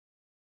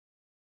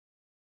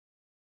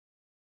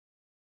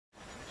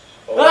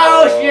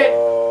Oh shit!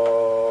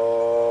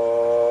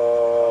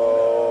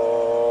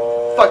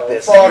 Fuck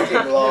this.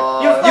 Fucking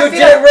lost. You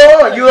did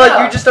it wrong. You like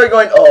you just started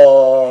going.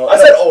 Oh. I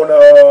said oh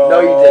no. No,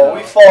 you didn't.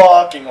 We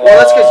fucking lost. Well,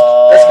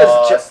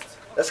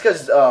 that's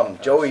because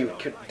Joey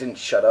didn't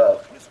shut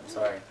up.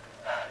 Sorry.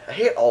 I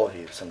hate all of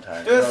you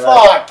sometimes. Dude, you know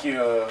fuck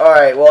you.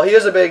 Alright, well, he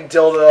has a big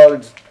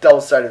dildo,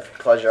 double-sided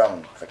pleasure. I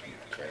don't fucking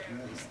care.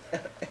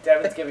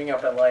 Devin's giving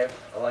up at life.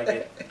 I like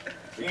it.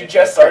 You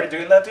just started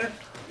doing that, dude?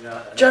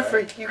 No,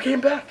 Jeffrey, you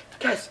came back.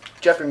 Guys,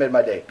 Jeffrey made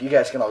my day. You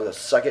guys can all go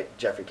suck it.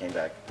 Jeffrey came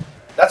back.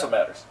 That's what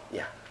matters.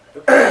 Yeah.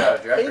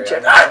 Jeffrey,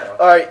 Hey,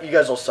 alright, you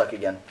guys will suck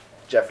again.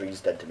 Jeffrey's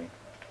dead to me.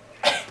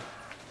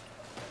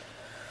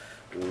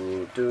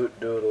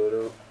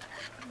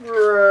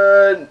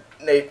 Run.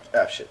 Nate.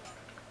 Oh, shit.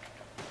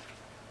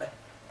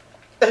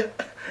 I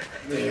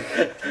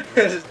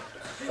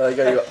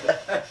gotta go.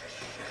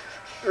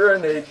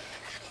 Run, Nate.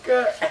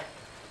 Yeah.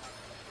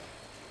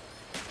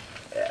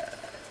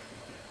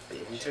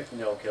 You took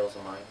no kills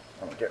on mine.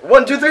 I don't care.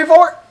 1, 2, 3,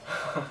 4.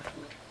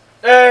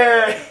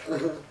 Hey!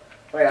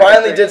 Wait,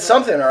 Finally did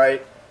something,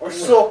 alright. We're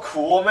so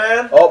cool,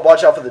 man. Oh,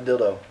 watch out for the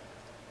dildo.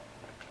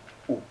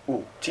 Ooh,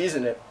 ooh,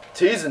 teasing it,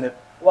 teasing it.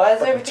 Why is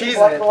Fucking everything teasing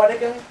black it. and white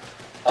again?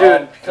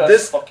 Dude,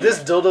 this fuck you.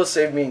 dildo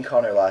saved me and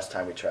Connor last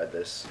time we tried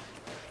this.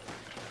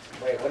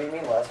 Wait, what do you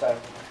mean last time?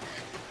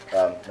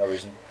 No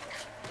reason.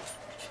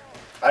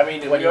 I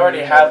mean, we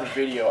already have the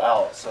video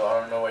out, so I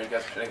don't know why you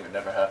guys are saying it would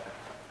never happen.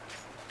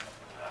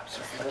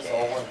 This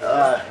all one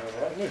video.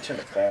 You need to turn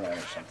the fan on or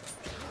something.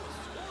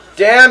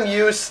 Damn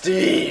you,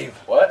 Steve!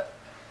 What?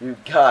 You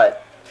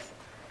got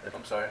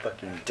I'm sorry.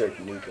 fucking Dirk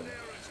Nukem.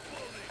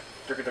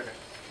 Durka.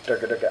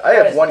 Durka. I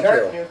have one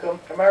kill. Nukem.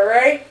 Am I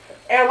right?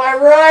 Am I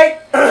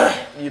right?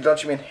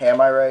 Don't you mean am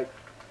I right?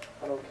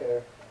 I don't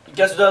care.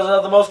 Guess who doesn't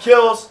have the most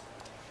kills?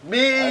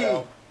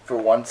 Me! For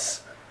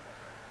once.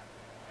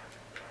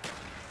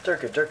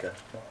 Durka. That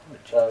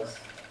was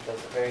a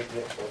very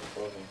beautiful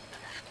explosion.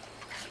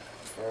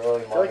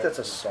 Really I feel like that's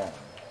a song.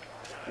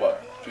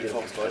 What?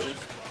 Beautiful Explosions?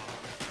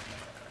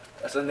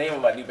 That's the name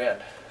of my new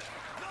band.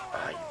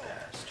 Ah, you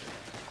bastard.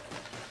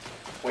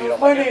 Well, you don't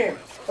my like it? name.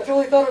 I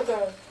totally thought of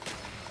that.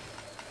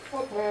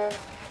 Fuck, man.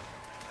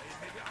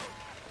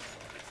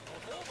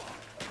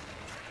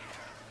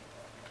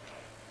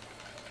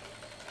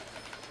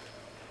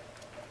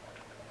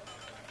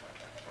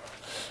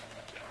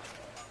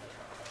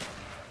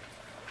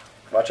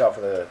 Watch out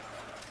for the...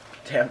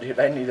 Damn, dude,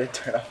 I need to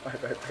turn off my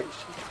vibration.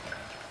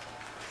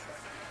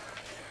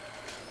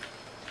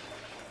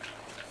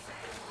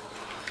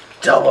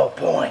 Double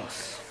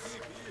points!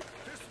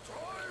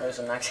 There's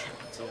a max ammo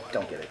too.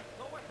 Don't get it.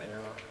 No.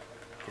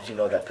 Because you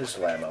know that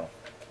pistol ammo.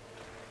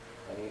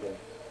 I need it.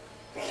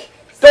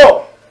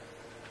 Go!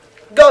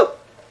 Go!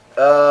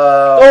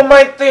 Go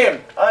my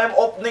team! I am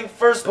opening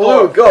first Blue,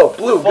 door. go!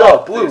 Blue, go!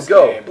 Fuck Blue, this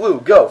go! game. Blue,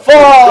 go! Blue, go!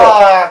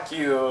 Fuck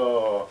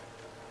you!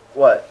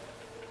 What?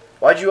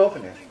 Why'd you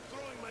open it?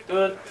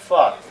 Dude,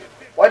 fuck.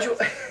 Why'd you...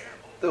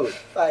 Dude,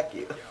 fuck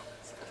you.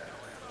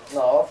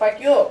 No,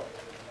 fuck you.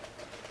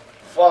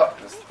 Fuck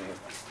this thing.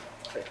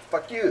 Hey,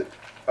 fuck you.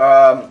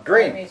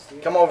 Green,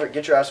 come over.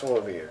 Get your asshole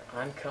over here.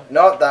 I'm coming.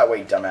 Not that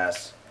way,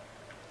 dumbass.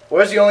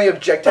 Where's the only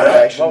objective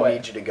I actually What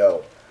need you to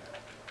go?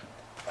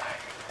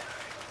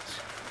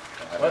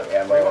 What?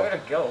 Ammo. Where am I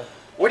gonna go?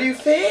 What do you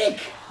think?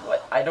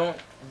 What? I don't.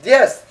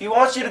 Yes, He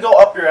wants you to go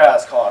up your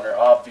ass, Connor,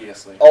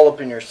 obviously. all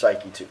up in your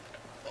psyche, too.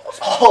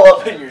 All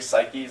up in your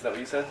psyche, is that what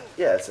you said?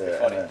 Yeah, it's a...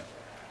 Funny.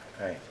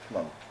 Hey, come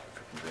on.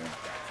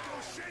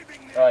 Freaking green.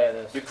 Oh yeah,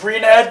 this. You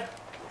greenhead!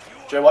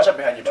 Joey, watch out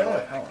behind you, by Turn the on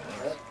way. the power.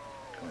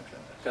 Come on.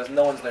 Because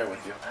no one's there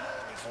with you.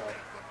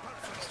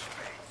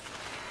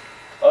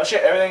 Oh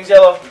shit, everything's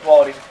yellow.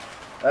 Equality.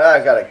 Ah, I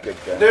got a good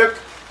gun. Duke!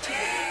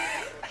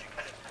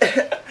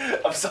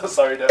 I'm so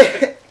sorry,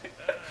 Devin.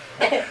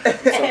 I'm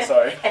so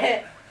sorry.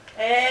 I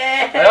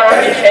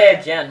already pay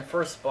again.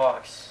 First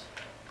box.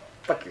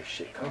 Fuck your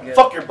shit, I'm Connor. good.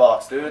 Fuck your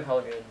box, I'm dude.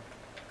 hell good.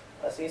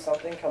 I see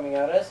something coming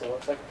at us. It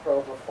looks like a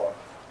probe before.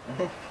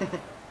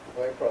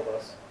 Very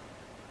probos.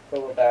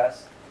 Probo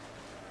bass.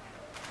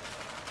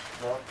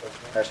 No,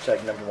 that's not. Hashtag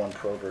 #1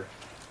 prober.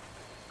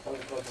 How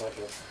many Pokemon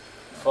do this?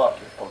 Fuck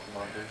your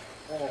Pokemon, dude.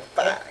 Oh,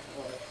 Fuck.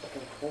 Oh, that's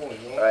fucking cool,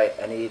 yeah. Alright,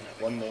 I need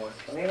one more.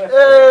 I need my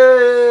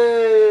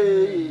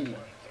Hey!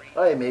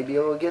 I may be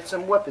able to get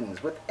some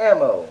weapons with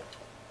ammo.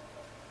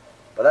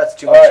 But that's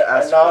too much Alright, to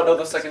ask and now for know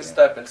the this second game.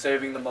 step in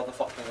saving the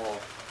motherfucking world.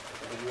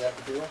 What do you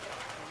have to do?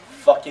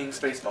 Fucking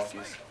space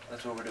monkeys.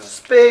 That's what we're doing.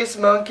 Space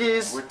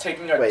monkeys! We're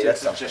taking our Wait,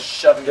 dicks that's and just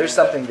shoving There's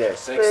them in something there. They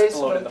Space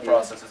explode in the monkeys.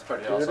 process. It's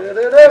pretty awesome.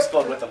 Du-du-du-du-du. They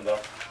explode with them, though.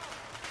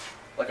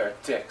 Like our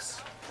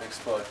dicks. They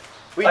explode.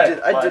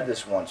 I Mine. did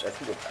this once. I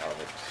think with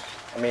Alex.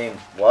 I mean,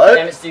 what?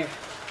 Damn it, Steve.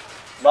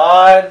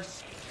 Mine.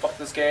 Fuck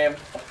this game.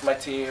 Fuck my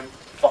team.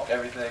 Fuck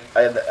everything.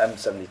 I had the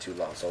M72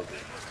 loss all good.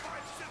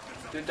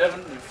 Dude, Devin,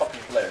 you fucking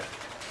player.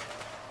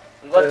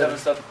 Let Devin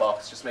start the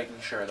box, just making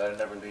sure that it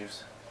never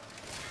leaves.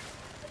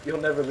 You'll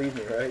never leave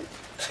me, right?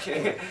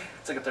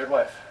 It's like a third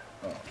wife.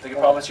 Oh. They can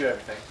promise you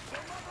everything.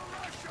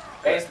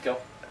 Hey, it's the kill.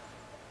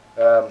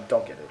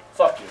 Don't get it.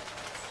 Fuck you.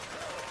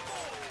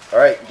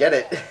 Alright, get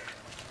it.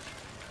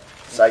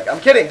 Psych. I'm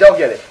kidding, don't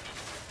get it.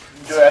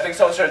 Dude, I think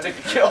someone's trying to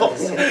take the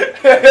kills.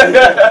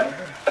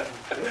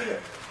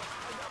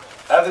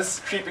 I have this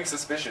creeping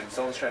suspicion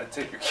someone's trying to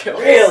take your kills.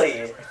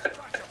 Really?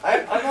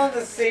 I'm on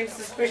the same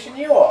suspicion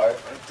you are.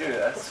 Dude,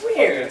 that's weird.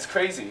 fucking- It's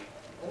crazy.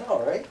 I know,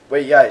 right?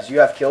 Wait, guys, you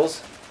have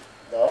kills?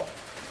 No.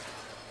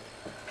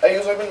 Hey,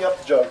 who's opening up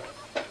the jug?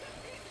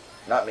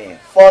 Not me.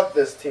 Fuck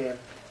this team.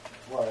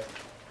 What?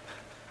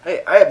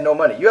 Hey, I have no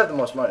money. You have the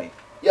most money.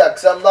 Yeah,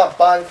 because I'm not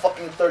buying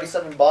fucking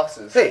 37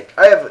 boxes. Hey,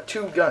 I have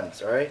 2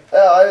 guns, alright?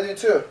 Yeah, I do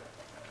too.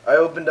 I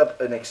opened up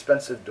an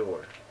expensive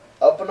door.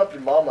 I opened up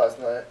your mom last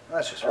night.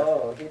 That's just her.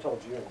 Oh, he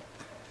told you.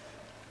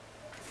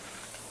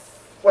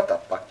 What the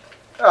fuck?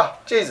 Oh,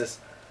 Jesus.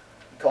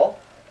 Call?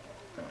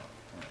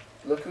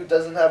 Look who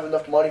doesn't have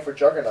enough money for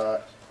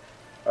Juggernaut.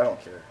 I don't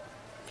care.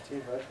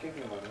 Steve, I'd give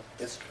you money.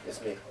 It's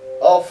me.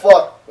 Oh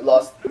fuck, we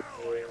lost.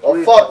 Oh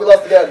We- fuck, we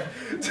lost again.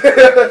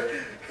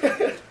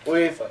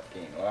 We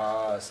fucking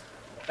lost.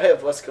 I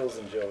have less kills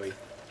than Joey.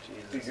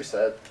 Dude, Jesus. you're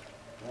sad.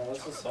 No,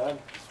 this is sad.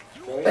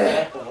 Joey's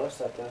not the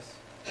worst at this.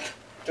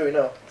 Joey,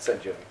 no.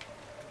 Said Joey.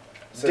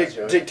 Says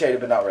Joey. Dictated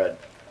but not read.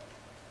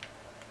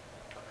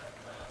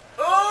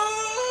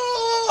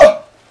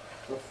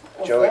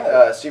 What's Joey,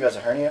 that? Steve has a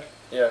hernia.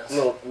 Yeah.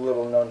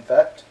 Little known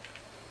fact.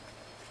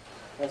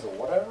 Has a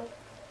whatever?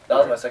 That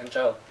was my second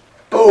child.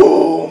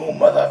 Boom,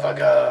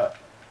 motherfucker.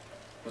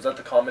 Was that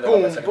the comment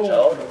about my second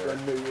child?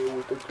 Or?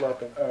 With the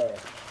clapping.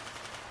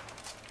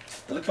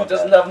 Look who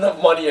doesn't have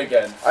enough money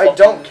again. I Fucking-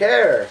 don't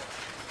care.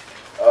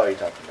 Oh, you're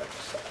talking about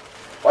this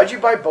stuff. Why'd you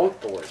buy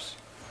both doors?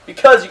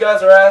 Because you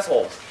guys are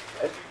assholes.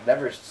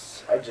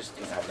 I just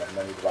didn't have enough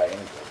money to buy any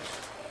doors.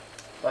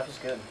 Life is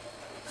good.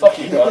 Fuck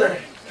you, Connor.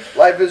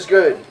 Life is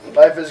good.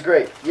 Life is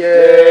great. Yay,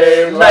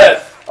 Yay, life.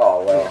 meth.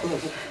 Oh, well.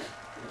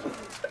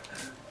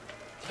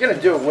 If you're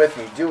gonna do it with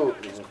me, do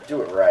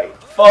it right.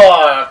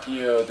 Fuck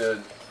you,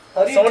 dude.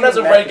 How do you Someone do has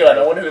a meth ray gun. I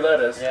right? wonder who that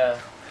is. Yeah.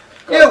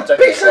 Go You on, check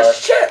piece this of out.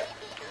 shit!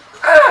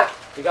 Ah!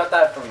 You got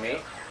that from me?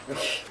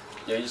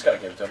 Yeah, you just gotta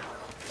give it to him.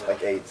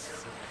 Like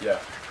AIDS. Yeah.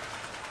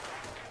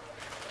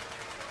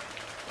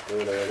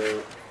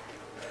 Do-do-do.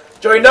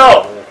 Joey,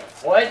 no!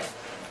 What?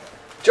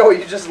 Joey,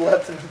 you just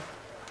left him.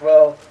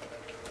 Well,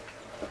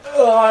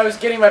 Oh, I was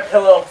getting my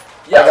pillow.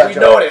 I Yeah, got we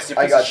Joey. noticed, you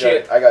I piece got of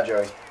shit. Joey. I got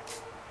Joey.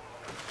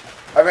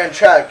 I ran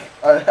track.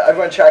 I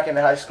ran track in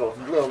high school.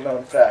 Little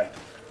known fact.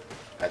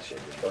 That shit.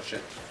 Dude. Oh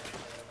shit.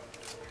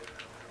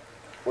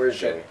 Where's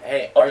Shit. Joey?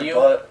 Hey, Up are your you?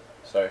 butt.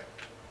 Sorry.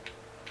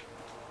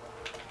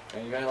 Are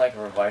you gonna like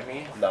revive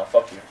me? No,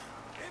 fuck you.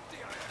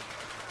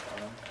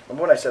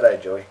 Remember when I said I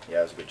had Joey? Yeah,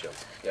 it was a good joke.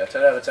 Yeah,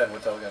 10 out of 10, we'll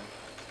tell again.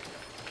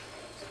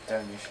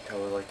 Damn, you should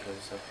totally like kill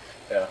yourself.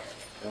 Yeah.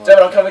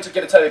 Devin, I'm coming to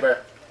get a teddy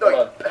bear. Hold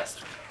on.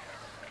 Bastard.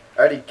 I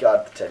already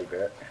got the teddy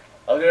bear.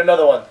 I'll get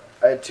another one.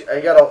 I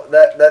got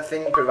that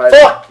thing provided.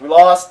 Fuck! We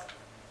lost.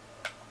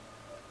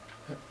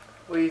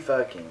 We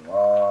fucking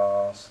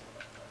lost.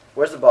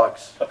 Where's the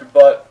box? Up your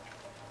butt.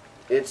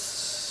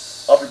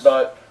 It's Up your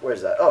butt.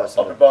 Where's that? Oh, it's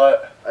Up your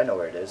butt. I know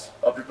where it is.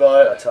 Up your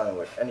I'm not butt. telling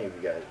what any of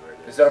you guys where it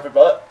Is is. that up your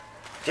butt?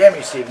 Damn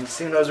you, Steven.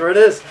 Steven knows where it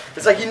is.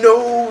 It's like he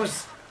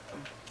knows.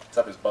 It's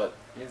up his butt.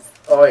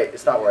 Oh wait,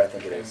 it's not where I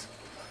think it is.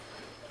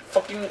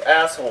 Fucking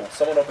asshole.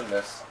 Someone open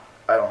this.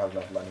 I don't have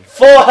enough money.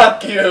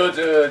 Fuck you,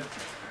 dude.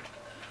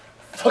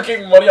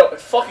 Fucking money up.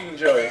 Fucking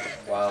Joey.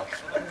 Wow.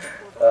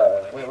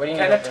 Wait, what do you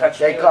Kind of touched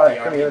Hey, me Connor, with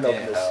the come here and arm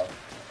open you this.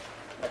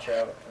 did. Watch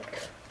out.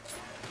 Okay.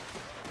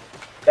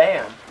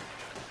 Bam.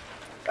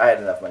 I had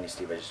enough money,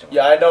 Steve. I just don't.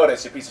 Yeah, I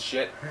noticed, you piece of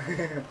shit.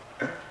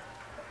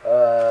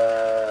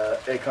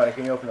 Hey, Connor,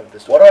 can you open up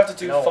this Why door? do I have to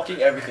do No. fucking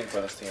everything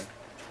for this team?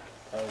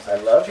 I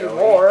love you Joey.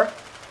 more.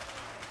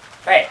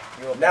 Hey,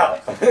 you open No.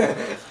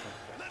 it.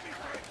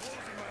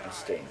 I'm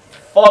staying.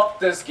 Fuck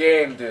this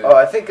game, dude. Oh,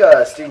 I think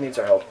Steve needs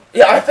our help.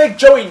 Yeah, I think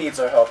Joey needs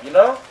our help, you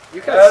know?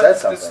 You could have said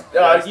This- something. you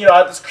know, I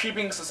have this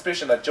creeping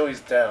suspicion that Joey's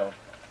down.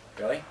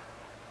 Really?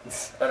 I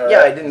don't know. Yeah,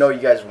 I didn't know you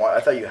guys want. I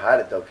thought you had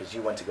it though, because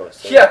you went to go.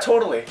 Save Yeah,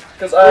 totally.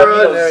 Because I have,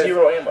 Brother.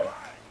 0 ammo.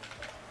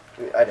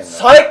 it. I didn't know.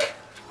 Psych!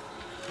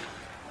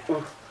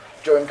 Ooh,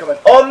 Joey, I'm coming.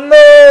 Oh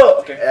no!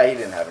 Okay, Yeah, he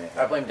didn't have anything.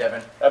 I blame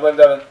Devin. I blame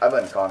Devin. I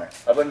blame Connor.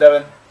 I blame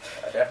Devin.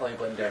 I definitely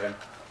blame Devin.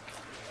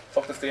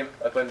 Fuck this team.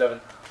 I blame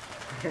Devin.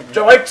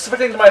 Joe, why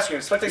spectating to my screen?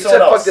 You Spectating said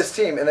someone else. fuck this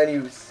team, and then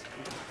you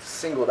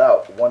singled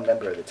out one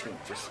member of the team.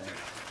 Just saying.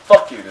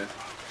 Fuck you, dude.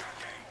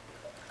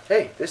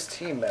 Hey, this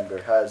team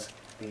member has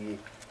the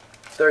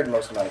third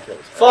most amount of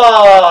kills.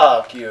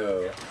 Fuck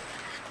you.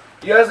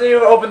 You guys didn't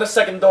even open the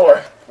second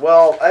door.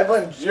 Well, I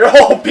blame. You're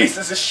all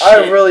pieces of shit.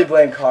 I really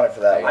blame Connor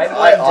for that. I one.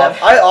 blame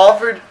Devin. I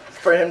offered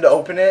for him to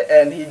open it,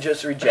 and he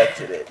just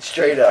rejected it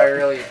straight I up.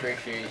 really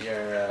appreciate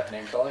your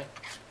name calling.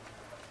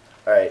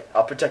 All right,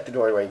 I'll protect the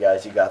doorway,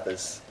 guys. You got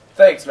this.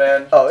 Thanks,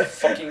 man. Oh,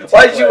 Fucking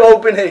why'd you team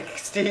open it,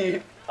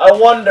 Steve? I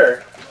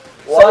wonder.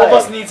 Why? Some of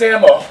us needs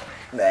ammo.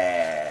 Nah.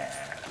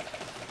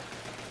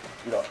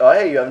 You don't. Oh,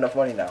 hey, you have enough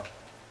money now.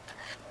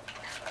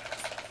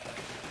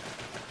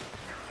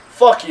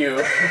 Fuck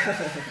you.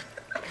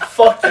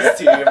 Fuck this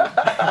team.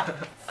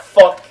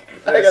 Fuck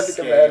this I got the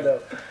game.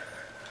 commando.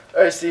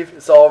 Alright, Steve,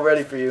 it's all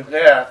ready for you.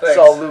 Yeah, thanks. It's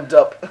all lubed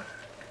up.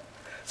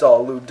 It's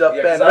all lubed up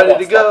Yeah, 'cause and I ready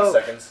want to go.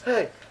 sloppy seconds.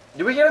 Hey,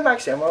 did we get a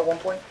max ammo at one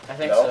point? I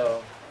think No.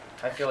 so.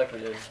 I feel like we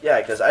did. Yeah,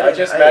 because I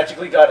just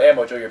magically got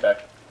ammo. Joe, you're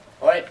back.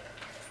 What?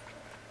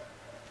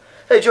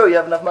 Hey, Joe, you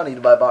have enough money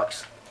to buy a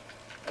box.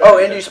 Oh,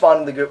 and you spawned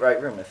in the good right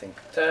room, I think.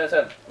 10 out of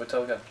 10. With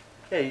Telegram.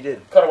 Yeah, you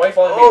did. Connor, why you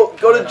following Oh, me?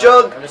 go to No,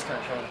 Jug. I'm just kind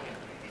of trying.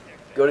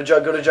 Go to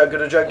Jug, go to Jug, go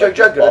to Jug, Jug,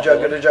 Jug, go to Jug,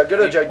 go to Jug, go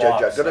to Jug, Jug,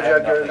 Jug, go to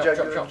Jug, go to Jug,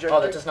 go to Jug.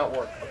 Oh, that does not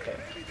work. Okay.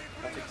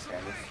 I'll take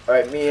standard.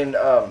 Alright, me and,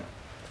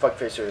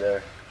 Fuckface are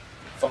there.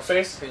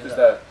 Fuckface? Who's Who's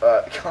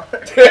that?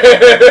 Connor.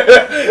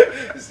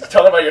 Is you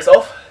talking about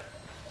yourself?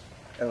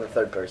 And the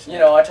third person. You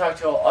know, I talk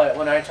to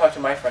when I talk to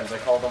my friends, I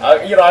call them.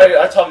 You know,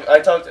 I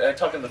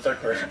talk in the third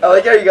person. I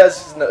like how you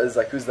guys know, is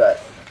like, who's that?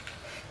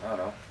 I don't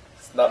know.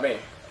 It's not me.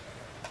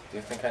 Do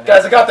you think I know?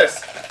 Guys, I got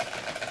this!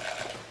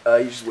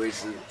 You just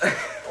wasted.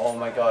 Oh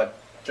my god.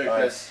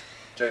 Joyless.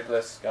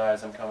 Joyless.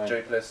 Guys, I'm coming.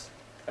 Joyless.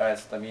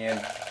 Guys, let me in.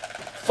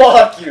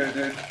 Fuck you,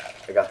 dude.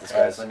 I got this,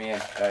 Guys, guys. let me in.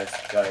 Guys,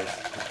 guys.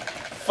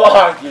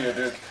 Fuck you,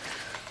 dude.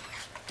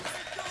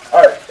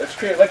 Alright, let's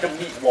create like a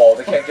meat wall.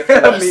 They can't get through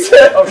us. Meat-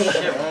 Oh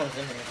shit, one was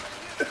in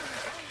here.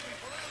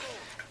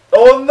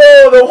 Oh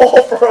no, the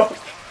wall broke.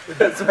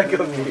 Let's make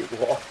a meat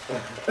wall.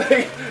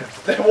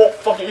 they won't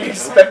fucking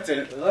expect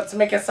it. Let's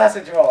make a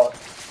sausage roll.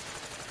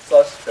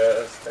 Such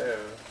fast.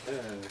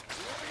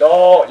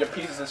 No, you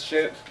pieces of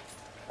shit.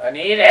 I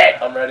need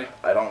it. I'm ready.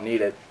 I don't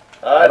need it.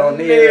 I don't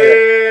need it.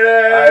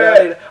 I don't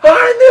need it.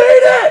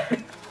 I need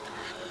it!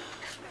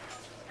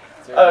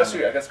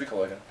 Sweet, I got speak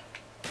again.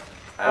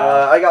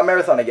 I got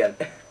marathon again.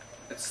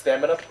 It's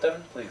stamina,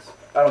 Devin, please.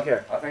 I don't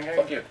care. I think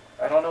Fuck you.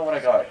 I don't know what I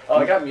got. Oh,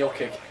 I got meal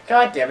kick.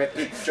 God damn it.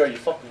 Dude, Joe, you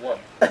fucking won.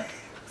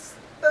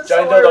 That's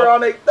Johnny so Dodo.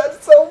 ironic.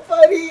 That's so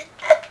funny.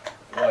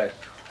 What?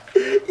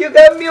 You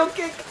got meal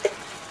kick.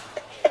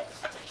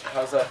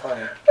 How's that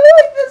funny? I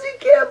like this. You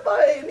can't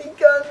buy any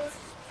guns.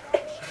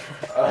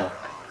 Oh.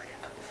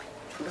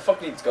 Who the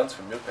fuck needs guns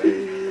for milk?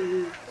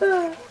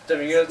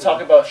 Devin, you gonna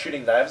talk about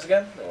shooting knives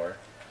again? Or?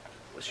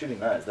 Shooting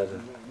knives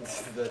doesn't.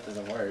 That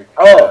doesn't work.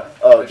 Oh, oh,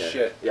 Oh, okay.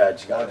 shit. Yeah, I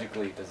just got it.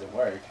 Logically, it doesn't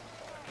work.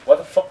 Why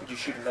the fuck would you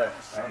shoot a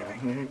knife? I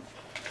don't know.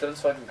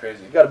 Devin's fucking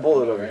crazy. You got a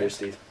bullet over here,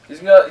 Steve. He's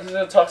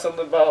gonna talk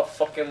something about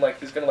fucking like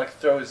he's gonna like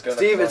throw his gun.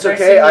 Steve, at it's someone.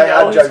 okay, I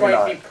have He's going to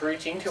Juggernaut. be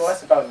preaching to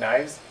us about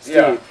knives. Steve,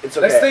 Yeah. it's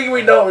Next okay. thing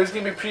we know, he's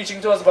gonna be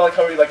preaching to us about like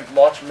how he like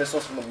launch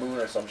missiles from the moon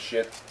or some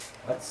shit.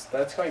 That's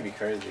going to be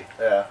crazy.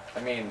 Yeah. I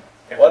mean,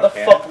 if Why we the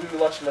can. fuck would we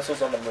launch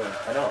missiles on the moon?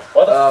 I know.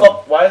 Why the Um,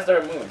 fuck? Why is there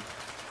a moon?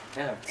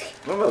 Yeah.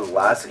 Remember the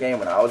last game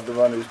when I was the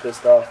one who was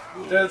pissed off?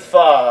 Dude,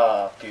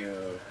 fuck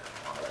you.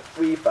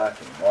 We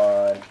fucking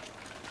won.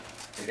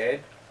 You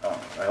did? Oh,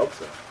 I hope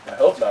so. I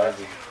hope not.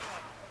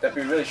 That'd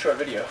be a really short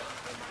video.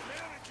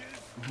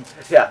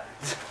 Yeah.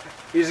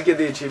 You just get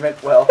the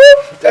achievement. Well.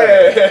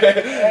 Hey!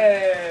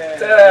 Hey!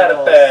 10 out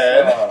of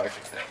 10.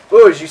 Suck.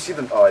 Oh, did you see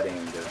them? Oh, I didn't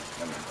even do it.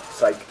 I mean,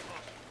 psych.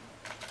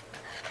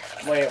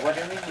 Wait, what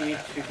do we need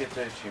to get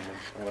the achievement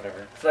or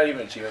whatever? It's not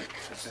even an achievement.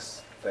 It's just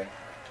a thing.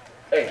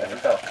 Hey, I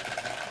fell.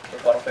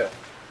 Or bottle fail.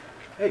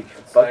 Hey,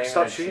 It's Buck, not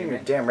stop even shooting your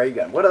achievement. damn ray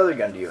gun. What other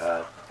gun do you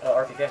have?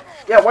 RPK.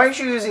 Yeah, why aren't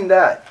you using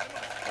that?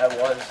 I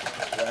was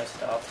when I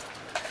stopped.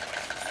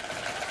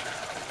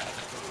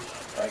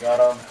 I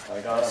got him. I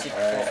got him.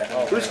 Secret Alright, I vault.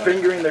 think Who's I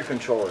fingering their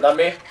controller? Not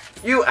me.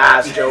 You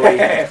ass, Joey.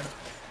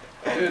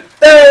 Dude,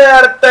 10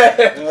 out of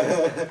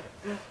 10.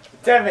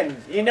 Devin,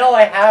 you know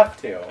I have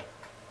to.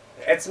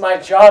 It's my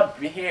job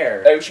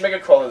here. Hey, we should make a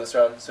crawler this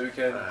round so we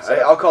can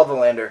I'll call the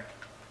lander.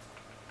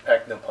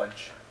 pack no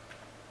punch.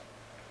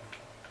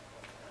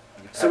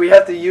 So we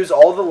have to use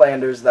all the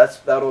landers.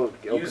 That'll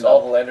Use open all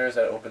up. the landers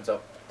and it opens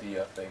up the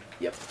thing.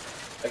 Yep.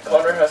 And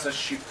Connor has to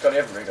shoot. Connor,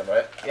 you have a ray gun,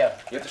 right? Yeah.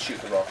 You have to shoot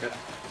the rocket.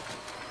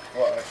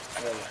 What?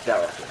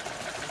 That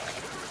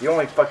rocket. The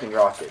only fucking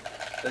rocket.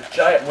 The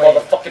giant Wait.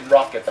 motherfucking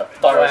rocket that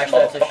Do I fires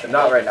actually have to motherfucking. shoot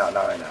Not right now.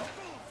 Not right now.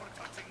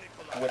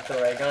 With the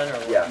ray gun or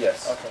what? Yeah.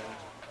 Yes. Okay.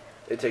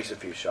 It takes a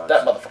few shots.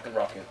 That motherfucking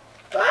rocket.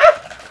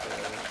 Oh,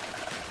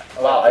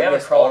 Wow, we I have a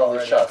missed crawler all of the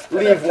already. shots.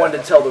 Leave one to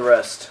tell the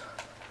rest.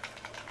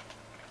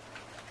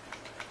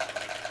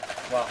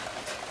 Wow.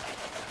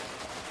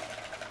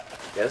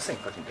 Yeah, this thing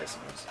fucking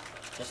decimates.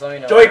 Just let me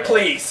know. Joey,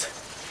 please.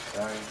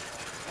 Sorry.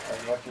 I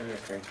was watching your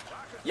screen.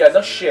 Yeah,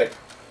 no shit.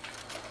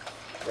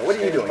 Yeah, what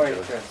are you doing, Quite Joey?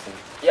 interesting.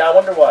 Yeah, I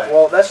wonder why.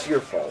 Well, that's your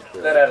fault.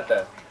 Really. 10 out of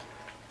 10.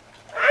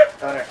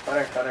 Connor,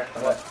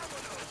 What?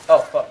 Oh,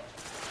 fuck.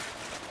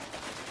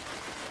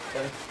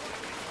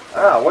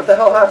 Ah, what the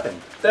hell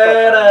happened?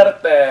 10 out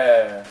of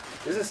 10.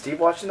 Isn't Steve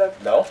watching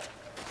that? No?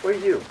 Where are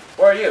you?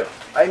 Where are you?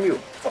 I'm you.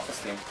 Fuck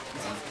this team.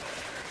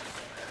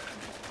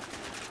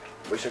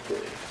 Wish I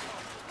could.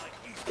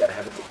 Gotta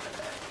have a dick.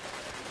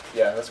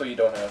 Yeah, that's what you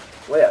don't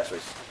have. Well, yeah, so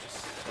it's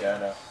just Yeah, I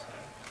know.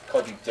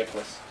 Called you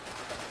dickless.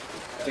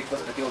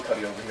 Dickless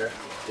McGillicuddy over here.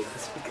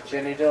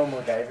 Jenny Dill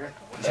MacGyver.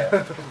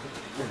 No.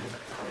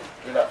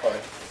 You're not funny.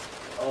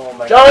 Oh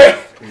my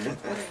Joey! god.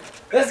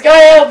 This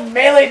guy out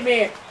meleeed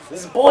me!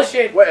 This is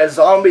bullshit! What, a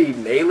zombie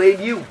meleeed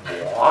you?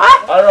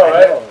 What? I don't know, I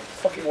right? know.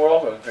 Fucking, we're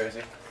all going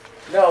crazy.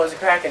 No, it was a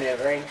crack and it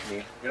ranged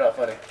me. You're not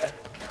funny.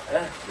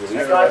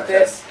 I got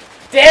this.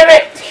 Damn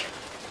it!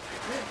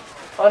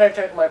 Hunter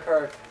took my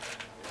perk.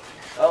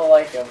 I don't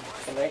like him.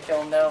 Can I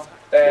kill him now?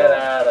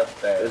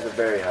 There's a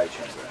very high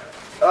chance of that.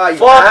 Oh, you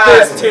Fuck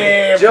ass. this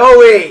team!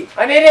 Joey!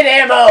 I needed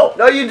ammo!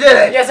 No, you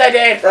didn't! Yes, I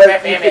did! For That- my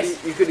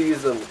famous. you could have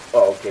used the...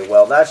 Oh, okay,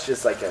 well, that's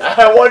just like a...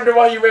 I wonder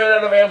why you ran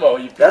out of ammo.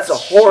 You That's a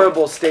piece of shit.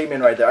 horrible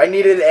statement right there. I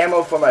needed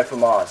ammo for my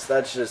FAMAS.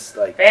 That's just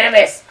like...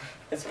 Famous!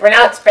 It's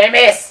pronounced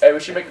famous! Hey, we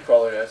should make a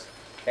crawler, guys.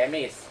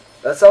 Famous.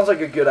 That sounds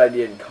like a good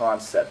idea in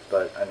concept,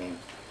 but, I mean,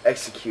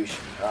 execution.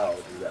 How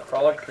do that?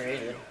 Crawler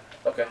created.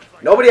 Okay.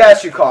 Nobody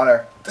asked you,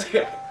 Connor.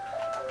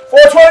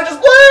 420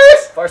 just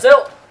blaze! Fire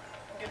sale!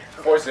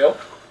 For sale?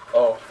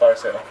 Oh, fire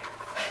sale.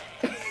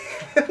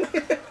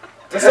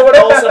 Did someone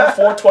else have a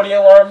 420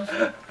 alarm?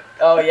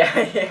 Oh yeah,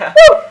 yeah.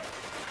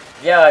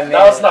 Yeah, I mean.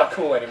 Now it's not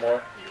cool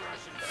anymore.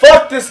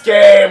 Fuck this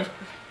game!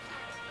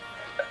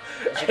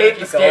 I hate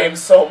this game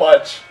so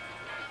much.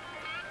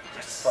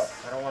 Fuck,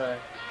 I don't wanna.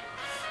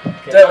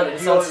 Okay, Devin,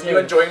 it's on you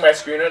enjoying my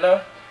screen right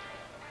now?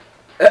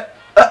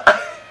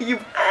 You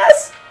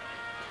ass!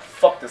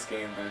 Fuck this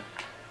game, dude.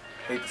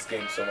 Hate this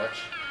game so much.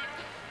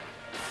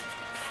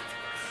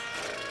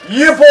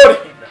 Yeah,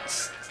 buddy!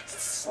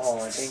 Oh,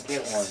 I didn't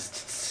get one.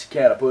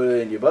 Can I put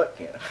it in your butt?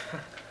 Can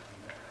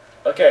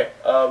I? Okay,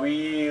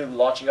 we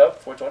launching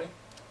up 420?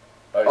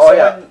 Alright, Oh,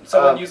 yeah.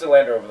 Someone use the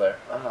lander over there.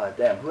 Ah,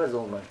 damn. Who has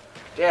all the money?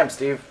 Damn,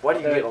 Steve. Why do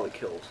you get all the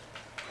kills?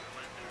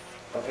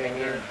 Okay,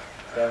 here.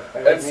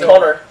 And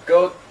Connor,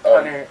 go.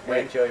 Connor,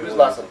 wait, and Joey who's will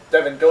last use one?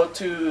 Devin, go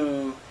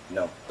to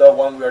No. the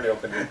one we already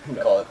opened.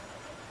 No. Call it.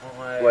 Oh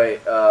my.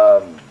 Wait,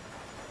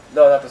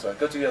 No, not this one.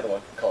 Go to the other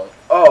one. Call it.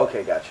 Oh,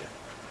 okay, gotcha.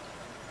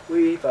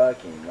 We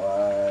fucking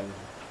won.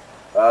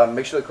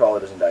 Make sure the crawler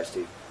doesn't die,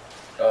 Steve.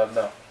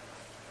 No.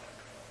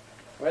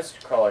 Where's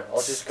Crawler? I'll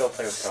just go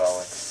play with Crawler.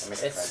 I'll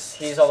make a It's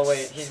he's all the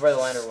way. He's where the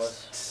lander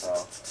was. friend.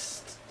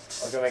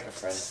 Oh. I'll go make a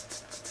friend.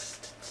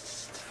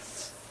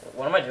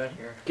 What am I doing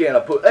here? Can I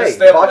put? Just Hey,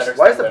 stay the on the box. ladder,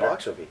 Why stay is the on the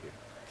box over here?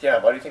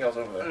 Yeah, why do you think I was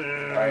over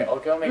there? Alright, I'll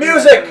go make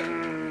Music!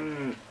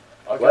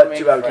 I'll go What? make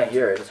Too bad we friends can't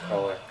hear with it. this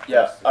Crawler.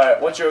 Yeah,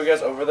 alright, once you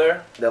guys over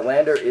there. The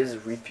lander is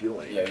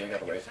refueling. Yeah, you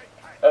gotta wait.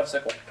 I have a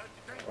sickle.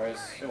 Where's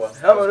Do one.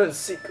 How about in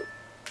Seco?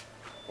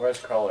 Where's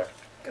Crawler?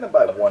 Gonna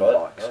buy Up one butt?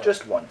 box, Oh.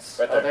 just once.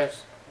 Right Oh, there.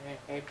 there's.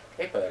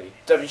 Hey, buddy.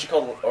 Devin, you should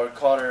call or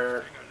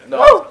Connor. No,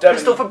 Whoa! Devin,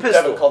 Pistol for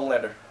pistol. Devin, call the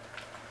lander.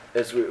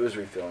 It was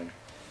refilling.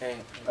 Hey.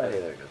 Oh, hey,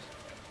 there it goes.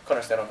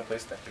 Connor, stand on the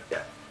place. Thank you.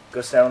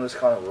 Go stand on this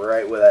corner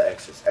right where that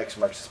X is. X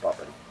marks the spot,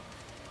 buddy.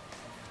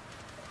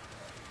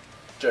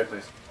 Joey,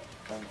 please.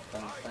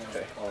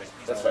 Okay,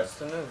 that's fine. What's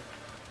the move?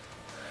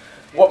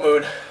 What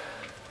mood?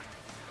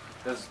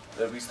 Does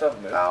we still have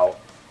a mood? Ow.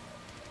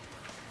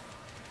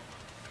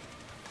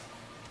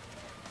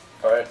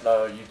 Alright,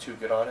 now you two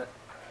get on it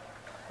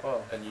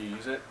Whoa. and you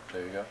use it.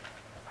 There you go.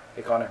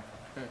 Hey, Connor.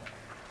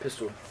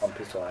 Pistol on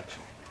pistol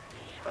action.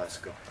 Let's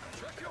go.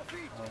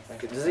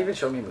 Does it even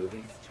show me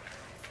moving?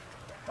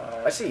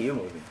 I see you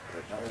moving.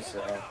 But not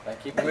I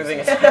keep Moving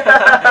using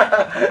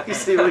it. you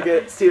see, look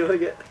at, see,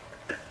 look at.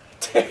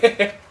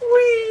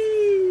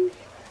 Whee!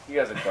 You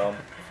guys are dumb.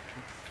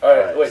 Alright,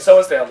 Alright. wait,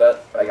 someone stay on that.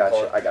 I got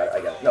you. I got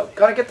it. No,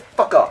 Connor, get the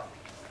fuck up.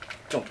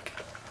 Don't.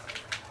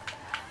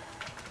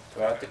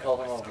 Do I have to call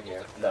them over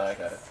here? Nah, I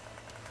got it.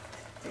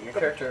 Your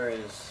character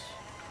is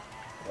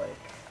like.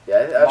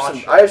 Yeah,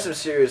 I have some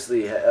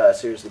seriously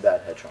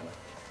bad head trauma.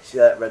 See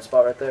that red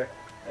spot right there?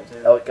 I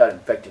do. That got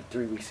infected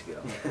 3 weeks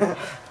ago.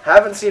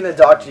 Haven't seen a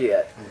doctor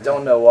yet.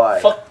 Don't know why.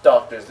 Fuck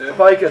doctors, dude.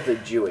 Probably because they're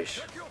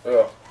Jewish.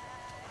 Ugh.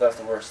 That's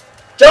the worst.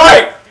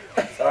 Joey!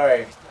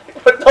 Sorry.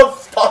 What the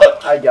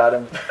fuck? I got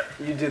him.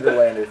 You do the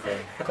lander thing.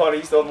 Connor,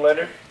 you still in the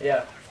lander?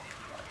 Yeah.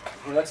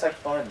 He looks like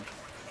fun.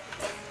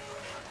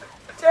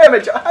 Damn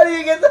it, Joe, how do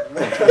you get that?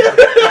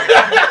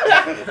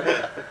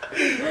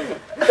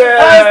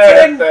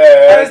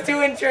 I was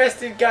too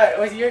interested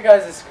with your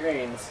guys'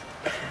 screens.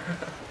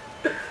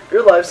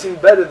 Your life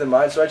seemed better than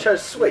mine, so I tried to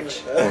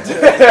switch.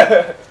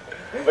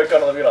 Wait,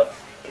 Connor, let me get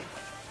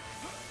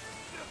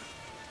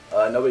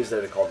on. Nobody's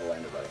there to call the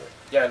lander, by the way.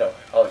 Yeah, I know.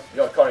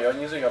 Connor, you want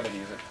to use it? You want me to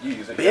use it? You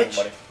use it. You have Bitch.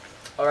 the money.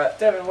 Alright,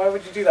 Devin, why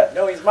would you do that?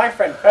 No, he's my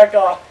friend. Back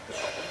off.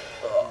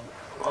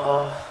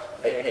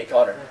 Hey,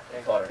 Connor.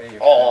 Hey, Connor. Hey,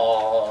 your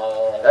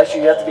Oh.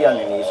 Actually, you have to be on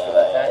your knees for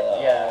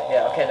that.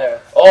 Yeah. Okay,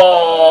 there.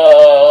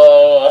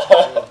 Oh.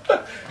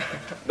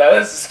 Now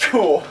this is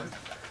cool.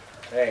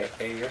 Hey,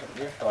 you're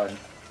fun.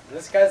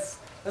 This guy's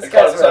Hey, Connor,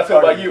 how does that feel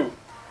about retarded. you?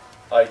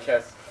 I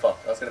can't. Fuck.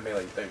 I was gonna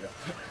melee you. There you go.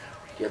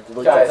 You have to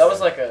look Guys, at That was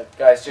like a.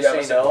 Guys, just Yeah, so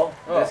you listen. know,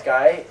 Oh. this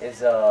guy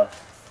is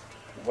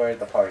where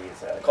the party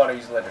is at. Connor,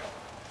 use the lander.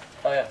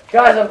 Oh yeah.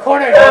 Guys, I'm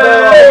cornered.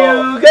 Hey,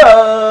 you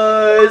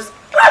guys!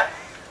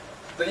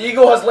 The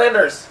eagle has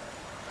landers.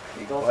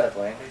 Eagles What? have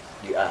landers.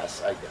 You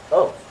ass. I get.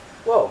 Oh.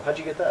 Whoa, how'd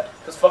you get that?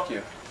 Cause fuck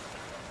you.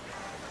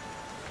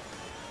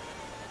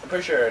 I'm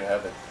pretty sure I already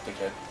have it,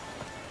 dickhead.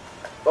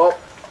 Oh.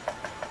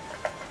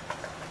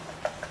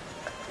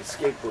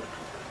 Skateboard.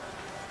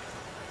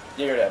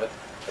 Yeah, you already have it.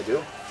 I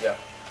do? Yeah.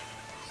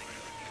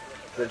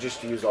 Is that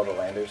just to use all the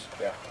landers?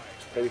 Yeah.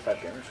 35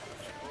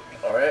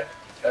 gamers. Alright.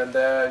 And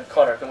then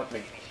Connor, come with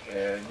me.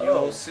 And you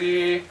will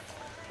see.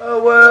 A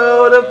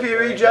world of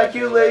pure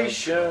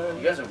ejaculation.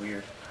 You guys are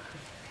weird.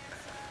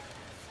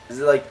 Is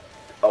it like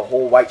a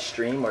whole white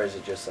stream, or is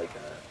it just like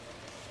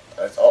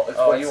a... It's all. It's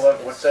what you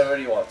want. Whatever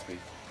you want to be.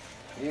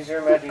 Use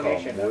your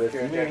imagination. Come with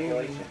Pure me.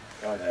 ejaculation.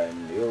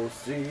 And you'll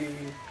see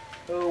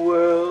a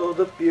world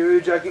of pure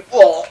ejaculation.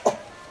 Oh!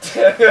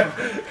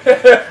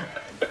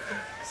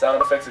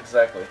 Sound effects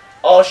exactly.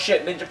 Oh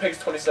shit! Ninja Pigs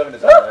 27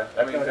 is online.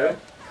 I mean, Okay.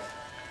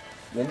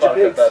 Ninja Connor,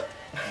 pigs. cut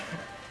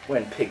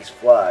When pigs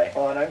fly.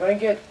 Oh, and I'm going to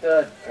get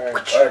the...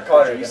 that. Alright,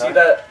 Connor, you see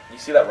that? You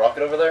see that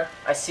rocket over there?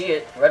 I see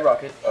it. Red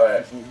rocket.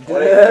 Alright.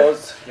 When it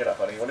goes, you're not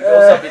funny. When it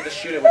goes up, you have to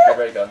shoot it with your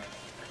ray gun.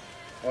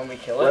 When we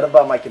kill What it.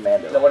 about my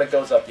commando? No, when it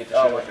goes up, you have to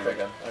shoot it Oh, with your ray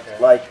gun. Okay.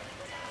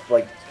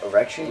 Like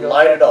erection? goes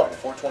Light it up,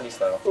 420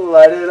 style.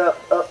 Light it up,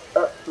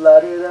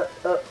 light it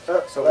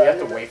up. So we have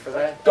to wait for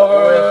that?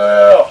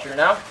 Go! Shoot it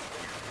now.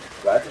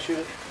 Do I have to shoot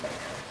it?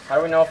 How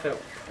do we know if it?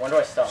 When do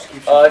I stop?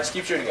 Just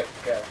keep shooting it.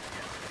 Okay.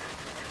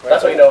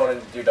 That's what you know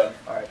when you're done.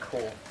 All right.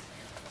 Cool.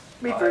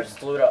 Me I first.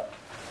 blew it up.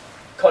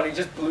 Connor, you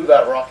just blew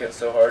that rocket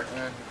so hard.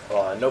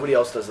 Oh, nobody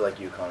else does it like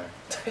you, Connor.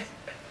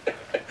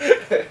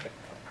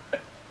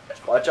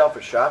 Watch out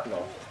for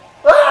shrapnel.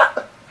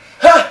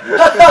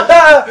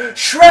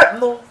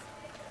 Shrapnel!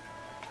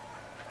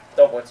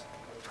 Double points.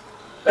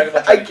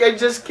 I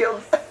just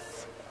killed.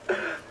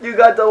 You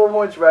got double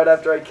points right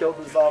after I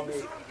killed the zombie.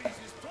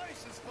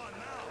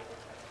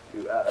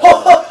 You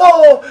Ho ho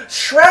ho!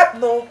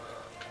 Shrapnel!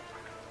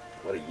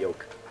 What a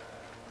yoke.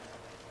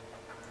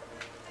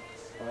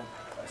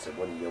 I said,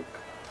 what a yoke.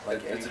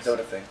 Like, it's a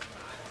Dota thing.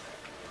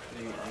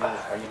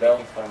 Are you No.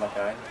 making fun of my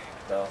kind?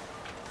 No.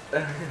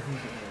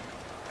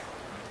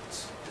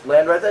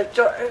 Land right there.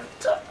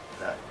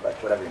 Nah,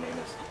 like whatever your name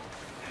is.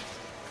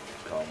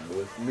 Come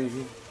with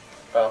me.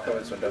 I'll come in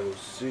this window. You'll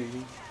see.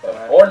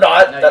 Or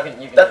not. No, That-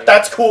 you can that-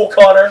 that's cool,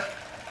 Connor.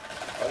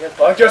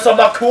 I guess I'm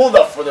not cool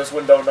enough for this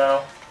window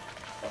now.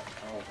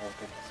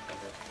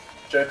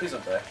 Joey, please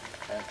don't die.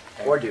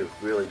 Or do.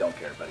 Really don't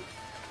care, buddy.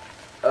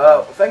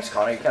 Well, thanks,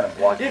 Connor. You kind of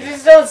blocked You me.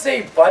 just don't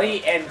say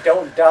buddy and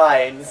don't die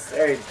and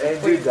say And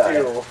please do die.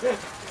 do.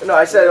 No,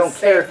 I said I don't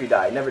care if you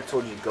die. I never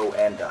told you to go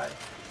and die.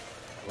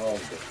 Well, you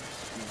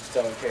just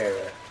don't care,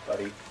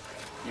 buddy.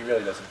 He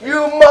really doesn't. You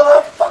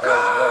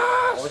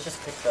motherfucker! What was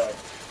just picked up?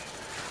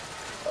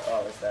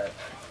 Oh, what's that?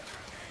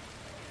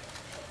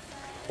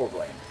 Poor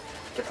Blaine.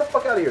 Get the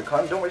fuck out of here,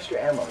 Connor. Don't waste your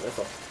ammo.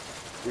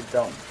 You're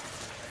dumb.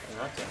 I'm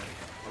not doing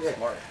it. I'm Yeah.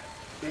 smart.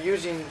 You're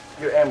using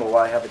your ammo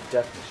while I have a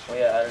death Oh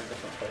machine. yeah, at a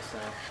different place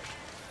now.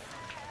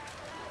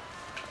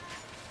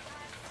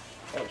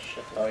 Oh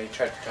shit. Oh, you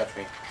tried to touch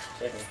me.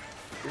 Save me.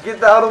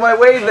 Get out of my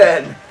way,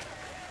 then!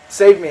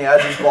 Save me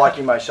as he's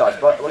blocking my shots.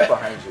 But look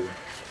behind you.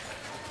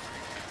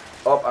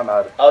 Oh, I'm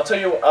out. I'll tell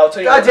you.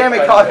 God damn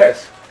it, Connor!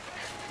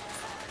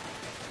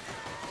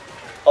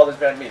 Oh, there's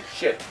behind me.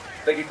 Shit.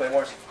 Thank you,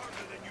 Claymores.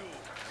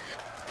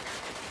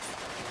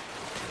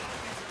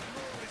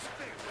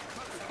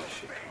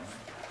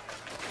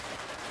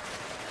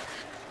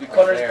 Dude,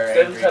 Connor's very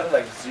Devin's angry. having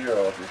like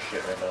 0 of your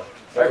shit right now.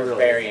 We're really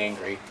very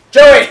angry.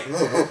 Joey!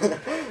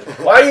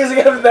 Why are you using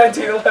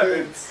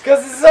M1911s?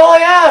 Because this is all I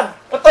have!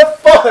 What the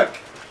fuck?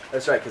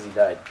 That's right, because he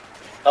died.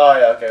 Oh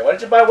yeah, okay. Why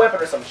didn't you buy a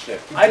weapon or some shit?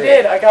 I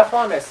did, I got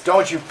fondness.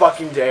 Don't you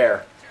fucking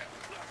dare.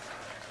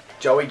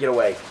 Joey, get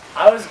away.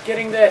 I was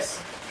getting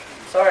this.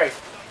 Sorry.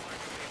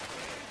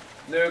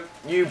 Nuke.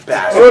 You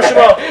bastard.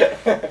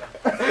 Hiroshima!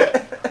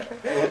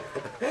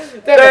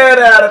 Get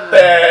Devin, out of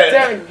bed!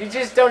 Devin, you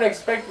just don't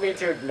expect me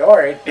to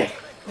ignore it.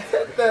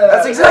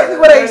 That's exactly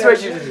what I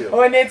expect you to do.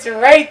 When it's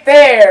right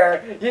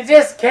there, you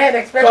just can't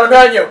expect Connor, me.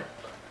 behind you!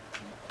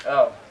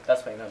 Oh,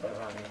 that's what you meant by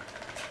behind me.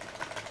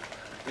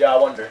 Yeah, I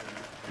wonder.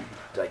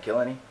 Did I kill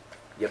any?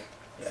 Yep.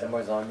 Some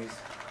more zombies.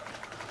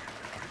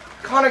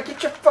 Connor,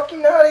 get your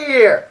fucking out of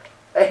here!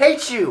 I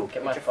hate you!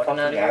 Get my Get your fucking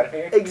out of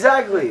here.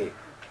 Exactly!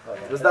 Oh,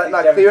 yeah. Was I that think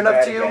not Devin's clear enough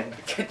bad to you? again.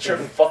 Get your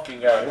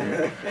fucking out of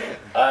here.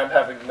 I'm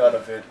having none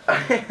of it.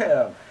 I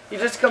am. He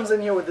just comes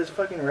in here with this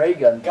fucking ray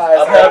gun. Guys,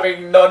 I'm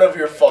having none of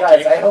your fucking...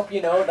 Guys, I hope you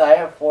know that I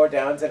have 4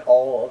 downs and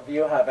all of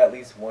you have at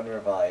least 1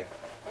 revive.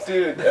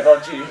 Dude,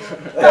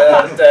 NRG.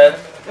 Yeah, dead.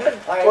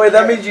 Wait,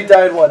 that means you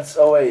died once.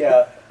 Oh, wait.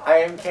 Yeah, I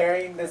am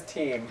carrying this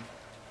team.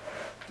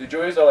 Dude,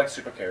 Joey's are like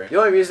super carry. The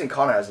only reason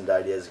Connor hasn't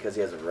died yet is because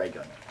he has a ray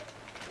gun.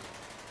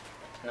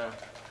 No.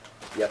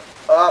 Yep.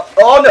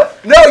 Oh, no!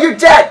 No, you're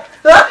dead!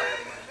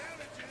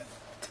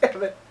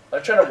 Damn it.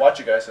 I'm trying to watch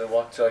you guys and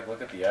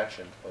look at the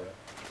action. But...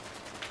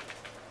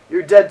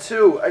 You're dead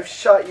too. I've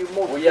shot you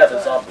multiple Well, yeah, the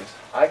times. zombies.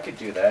 I could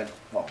do that.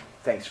 Well,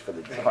 thanks for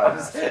the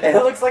It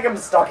looks like I'm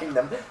stalking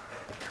them.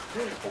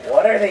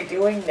 What are they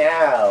doing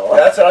now?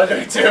 That's what I'm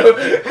doing too.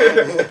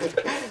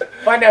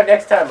 Find out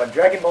next time on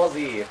Dragon Ball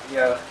Z.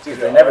 Yeah, Dude, dude,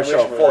 they I never wish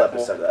show a we were full that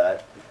episode of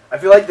that. I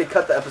feel like they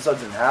cut the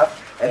episodes in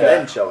half and Yeah.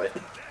 then show it.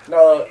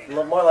 No,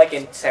 more like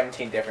in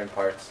 17 different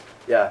parts.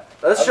 Yeah.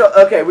 Let's show.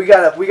 Okay, we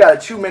got a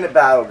 2-minute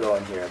battle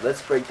going here.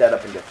 Let's break that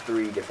up into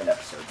 3 different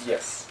episodes.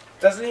 Yes.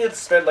 Doesn't he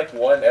spend like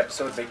one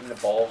episode making the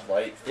ball of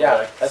light for Yeah,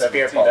 like a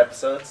spear 17 ball.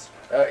 episodes?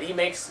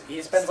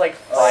 He spends like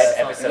Oh, 5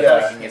 yeah, episodes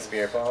yeah. making a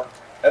spear ball.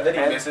 And then he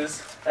And-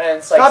 misses. And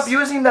it's like... Stop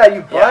using that,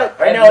 you butt.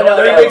 I I know, have no,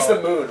 no Then no, he makes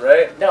the moon,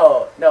 right?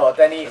 no,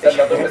 then he... Is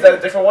that, is that a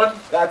different one?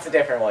 That's a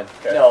different one.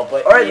 Okay. No,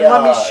 but Alright, he,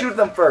 let me shoot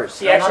them first.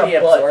 He I'm not actually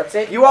a butt. absorbs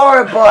it. You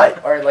are a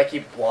butt. Or like he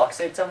blocks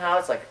it somehow.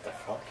 It's like, what the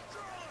fuck?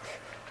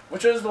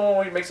 Which one is the one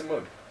where he makes a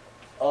moon?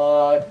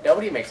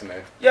 Nobody makes a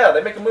moon. Yeah,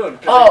 they make a moon.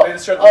 Because Oh, they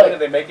destroy the oh. moon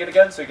and they make it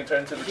again so he can turn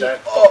into the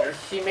giant oh.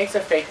 fucker. He makes a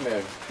fake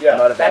moon. Yeah.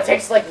 Not a That bad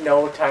takes like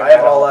no time. I am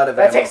at all out of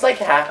That ammo. takes like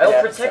half I will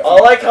an protect episode.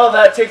 I like how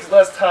that takes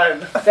less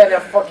time. Than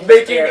a fucking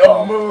Making spear a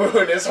ball.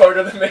 moon is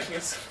harder than making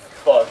a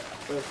fuck.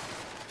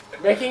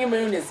 Making a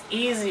moon is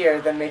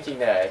easier than making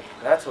that.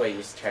 That's what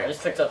he's I trying.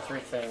 just picked up 3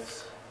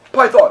 things.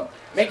 Python.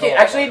 Making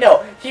actually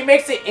no. He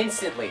makes it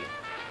instantly.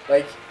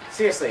 Like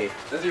seriously.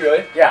 Does he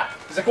really? Yeah.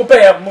 He's like, well,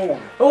 bam, moon.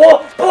 Oh,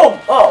 boom!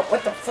 Oh,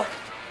 what the fuck?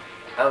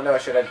 I don't know.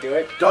 Should I do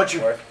it? Don't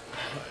you? Or,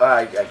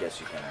 I guess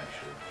you can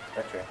actually,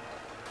 okay.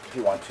 if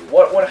you want to.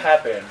 What would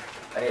happen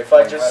if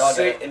I just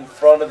sit in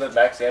front of the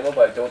max ammo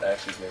but I don't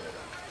actually get it?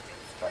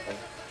 Nothing.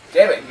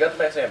 Damn it, you got the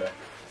max ammo.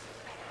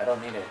 I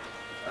don't need it.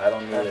 I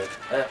don't need it.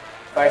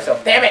 Buy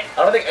yourself. Damn it!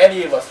 I don't think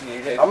any of us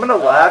need it. I'm gonna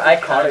laugh I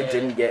if Connor kinda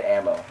didn't get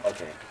ammo.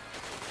 Okay.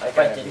 If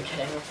I didn't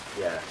get him,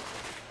 Yeah.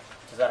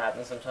 does that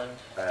happen sometimes?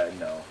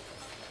 No.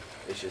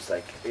 It's just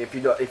like if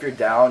you're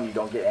down, you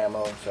don't get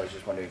ammo. So I was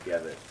just wondering if you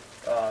have it.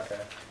 Oh, okay.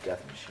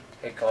 Death machine.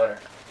 Hey, Connor.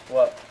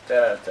 What? 10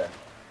 out of 10.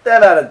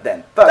 10 out of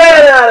 10. Fuck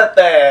 10 off. out of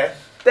 10!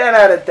 10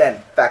 out of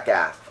 10. Fuck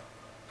off.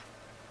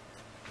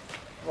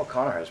 Well,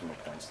 Connor has more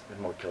points. Has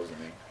more kills than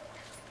me.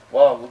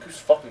 Wow, look who's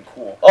fucking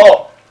cool.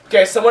 Oh!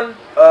 Okay, someone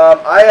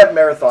I have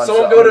marathon.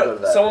 someone so go I'm to, gonna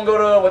that. someone go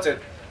to, what's it?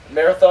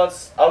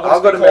 Marathons?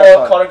 I'll go to Speedball,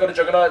 Marathon. Connor go to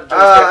Juggernaut.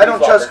 I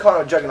don't trust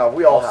Connor Juggernaut.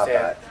 We all have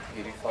that.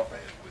 Beauty flopper.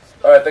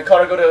 Alright, then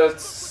Connor go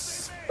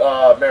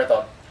to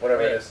Marathon.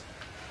 Whatever Wait. it is.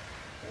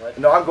 What?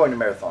 No, I'm going to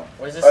marathon.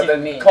 What does this Alright,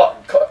 even then mean?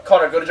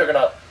 Connor go to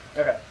Juggernaut.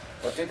 Okay.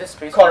 What did the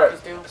space Connor,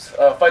 monkeys do?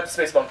 fight the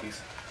space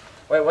monkeys.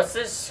 Wait, what's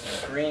this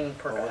green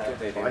perk? What I did have?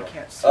 they do? Oh, I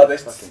can't see. They a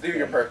fucking do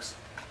your thing. perks.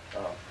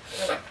 Oh.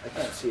 I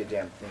can't see a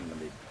damn thing.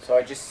 Let me. So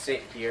I just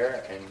sit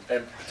here and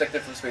And protect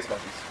it from space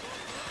monkeys.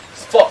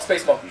 Fuck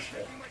space monkeys.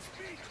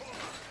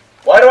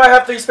 Why do I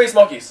have 3 space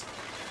monkeys?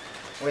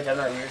 Wait,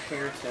 Devin, are you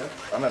here too?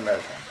 I'm at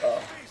marathon.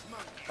 Oh.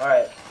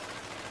 Alright.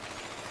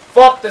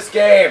 Fuck this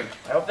game!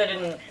 I hope they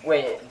didn't...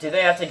 Wait, do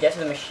they have to get to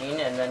the machine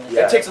and then...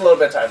 Yeah. It takes a little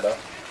bit of time though.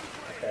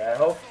 Okay, I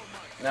hope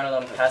none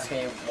of them pass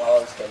me while I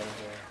was getting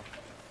here.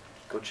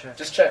 Go check.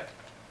 Just check.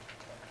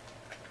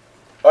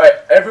 Alright,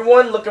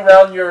 everyone look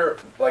around your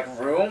like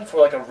room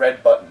for like a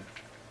red button.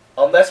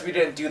 Unless we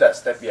didn't do that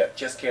step yet.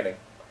 Just kidding.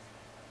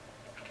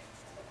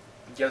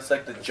 Just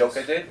like the joke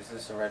I did. Is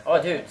this a red?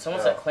 Oh, dude, someone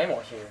No. said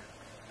Claymore here.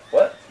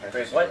 What? Red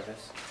Crazy. What?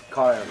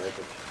 Connor right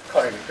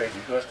Connor, you're crazy.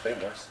 Who has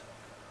claymores?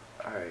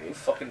 Who Alright.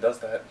 fucking does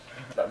that?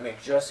 Not me.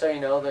 Just so you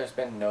know, there's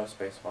been no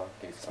space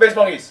monkeys. Space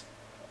monkeys!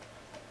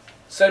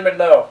 Cinnamon,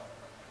 no.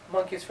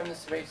 Monkeys from the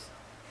space.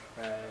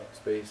 Right.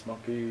 Space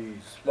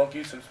monkeys.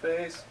 Monkeys from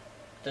space.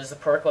 Does the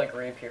perk, like,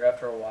 reappear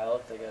after a while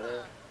if they get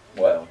it?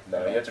 What?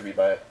 No, you have to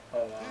rebuy it.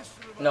 Oh, wow.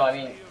 No, I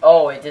mean...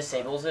 Oh, it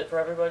disables it for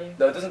everybody?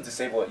 No, it doesn't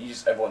disable it. You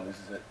just everyone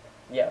loses it.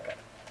 Yeah, okay.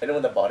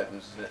 Anyone that bought it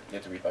loses it. You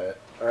have to rebuy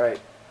it. Alright.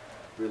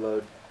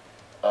 Reload.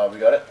 We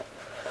got it.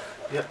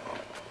 Yep.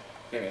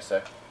 Give me a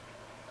sec.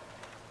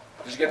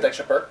 Did you get the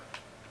extra perk?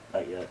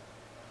 Not yet.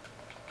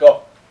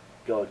 Go.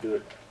 Go, do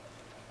it.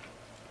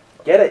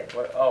 Get it!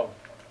 What? Oh.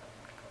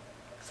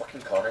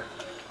 Fucking Connor.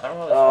 I don't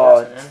know how this Oh,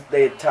 works, man.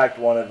 they attacked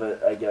one of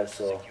it, I guess,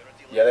 so.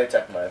 Yeah, they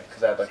attacked mine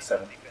because I had like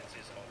 7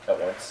 at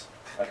once.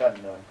 I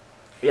got none.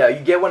 Yeah,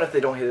 you get one if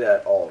they don't hit it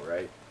at all,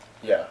 right?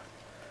 Yeah.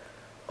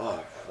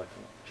 Oh,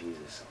 fucking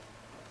Jesus.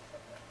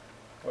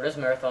 What does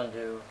Marathon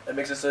do? It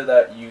makes it so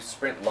that you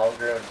sprint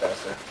longer and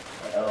faster.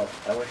 Oh,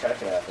 I wish I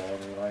could have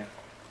that in life.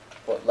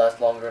 What,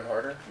 last longer and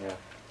harder? Yeah.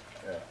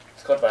 Yeah.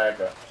 It's called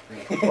Viagra.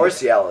 Or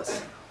Cialis.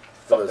 For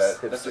Fuck those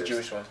that. That's the hipsters.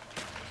 Jewish one.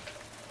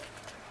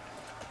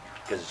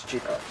 Because it's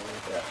cheaper.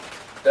 Yeah.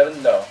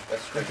 Devin, no.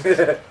 That's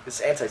racist.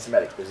 It's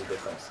anti-Semitic. There's a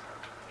difference.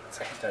 It's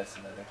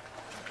anti-Semitic.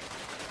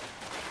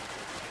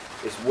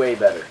 It's way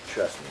better.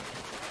 Trust me.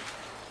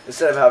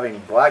 Instead of having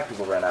black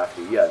people run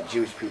after you, you have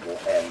Jewish people,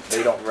 and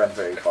they don't run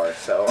very far.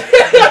 So.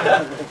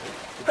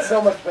 It's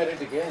so much better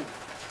to get.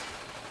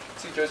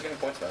 See, Joe's getting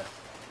points now.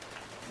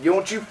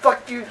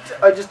 Fuck you!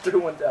 I just threw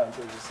one down.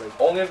 So it's just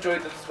like. Only if Joey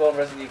did this well in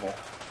Resident Evil.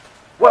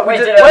 What? Wait,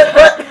 we did did, I-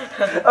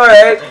 what? All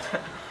right.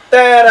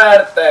 10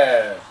 out of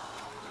 10.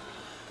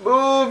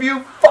 Move, you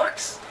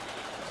fucks!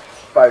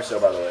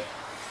 5-star, by the way.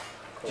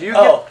 Did you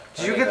Oh,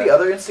 did you get the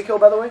other insta-kill,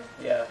 by the way?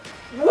 Yeah.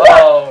 What?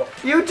 Oh,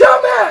 You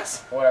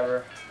dumbass!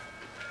 whatever.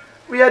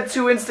 We had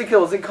 2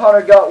 insta-kills and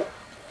Connor got...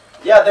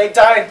 Yeah, they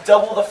died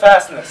double the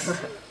fastness.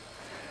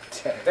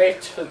 They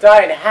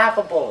die in half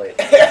a bullet.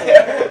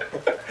 It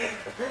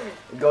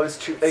goes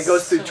through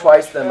So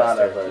twice much the amount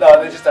of... faster.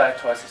 No, they just died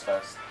twice as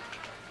fast.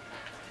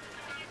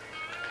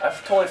 I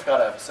totally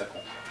forgot I have a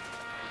sickle.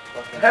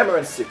 Hammer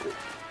and sickle.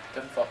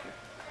 Devin, fuck you.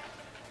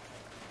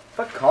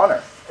 Fuck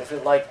Connor. Is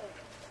it like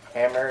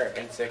hammer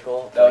and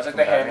sickle? That was like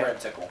the hammer and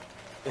tickle.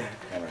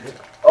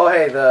 Oh,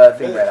 hey, the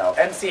thing ran out.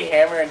 MC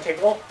Hammer and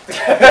Tickle?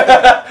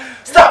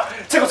 Stop!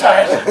 Tickle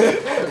time!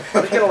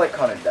 I'm just gonna let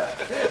Connor die.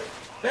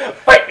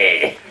 Fight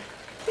me!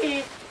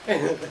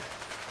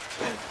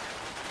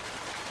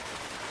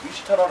 You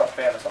should turn on a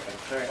fan or something.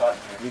 It's very hot in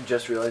here. You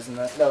just realizing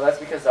that? No, that's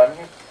because I'm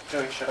here.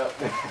 Joey, shut up.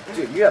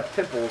 Dude, you have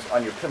pimples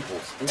on your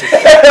pimples.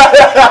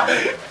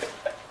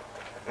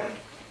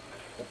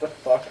 What the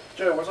fuck?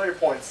 Joey, where's all your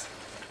points?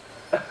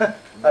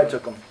 I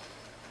took them.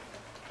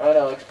 Oh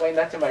no, explain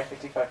that to my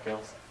 55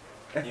 kills.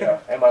 Yeah.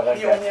 And my one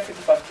You only have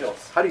 55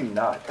 kills. How do you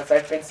not? Because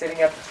I've been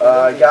sitting up.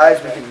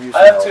 Guys, we can use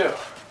I have some help.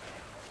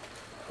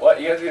 2.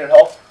 What? You guys need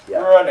help?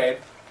 Yeah. Grenade.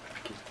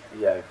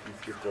 Yeah,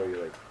 if you throw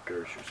your, like,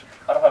 Gersh or something.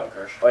 I don't have a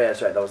Gersh. Oh, yeah,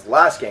 that's right. That was the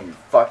last game, you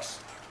fucks.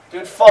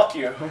 Dude, fuck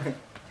you.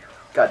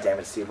 God damn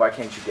it, Steve. Why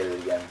can't you get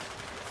it again?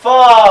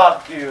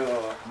 Fuck you.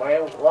 My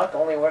luck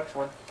only works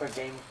once per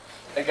game.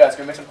 Hey guys,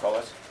 can we make some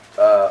crawlers?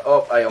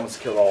 Oh, I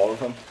almost killed all of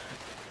them.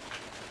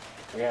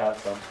 We have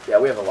some. Yeah,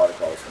 we have a lot of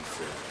calls from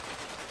Steve.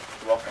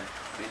 You're welcome,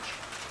 bitch.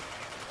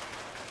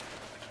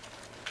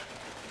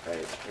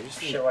 Right. I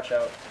just Shit, watch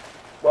out.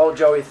 Well,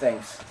 Joey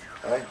thinks.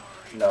 Right?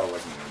 No, it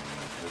wasn't me.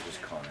 It was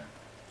just Connor.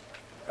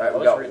 Alright, I we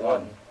was got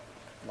reloading one.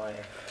 My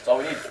That's all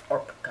we need.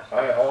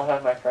 Alright, I'll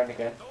have my friend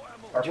again.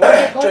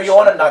 Joe, you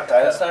want to not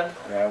die this time?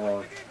 Yeah, I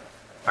won't.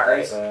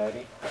 Alright.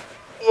 Buddy.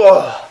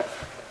 Ugh.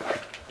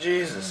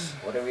 Jesus.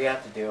 What do we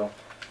have to do?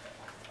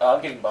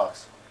 I'm getting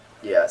box.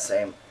 Yeah,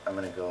 same. I'm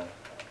gonna go.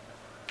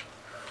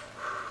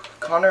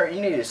 Connor,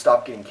 you need to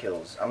stop getting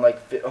kills. I'm like,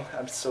 oh,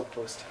 I'm so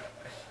close to it.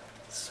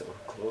 So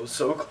close,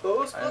 so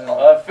close. I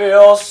know. I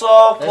feel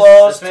so This-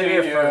 close this may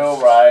to be a you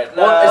first. right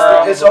now.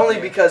 Well, it's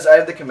only because I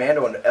have the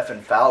commando and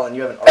effing foul, and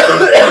you have an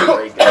unlimited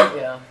ray gun.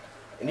 Yeah.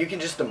 And you can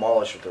just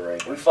demolish with the ray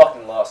gun. We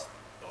fucking lost.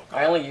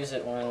 I only use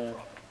it when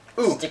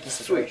Ooh, sticky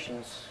sweet.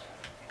 situations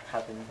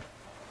happen.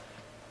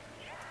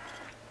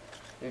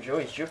 Dude,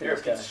 Joey's juking You're a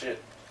this piece guy. of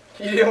shit.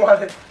 You didn't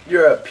want it.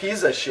 You're a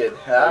piece of shit,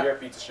 huh? You're a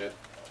piece of shit.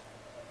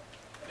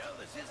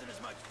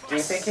 Do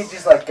you think he'd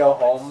just like go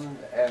home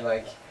and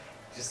like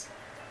just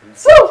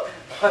so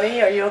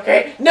honey, are you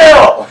okay?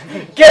 No!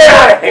 Get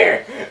out of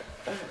here!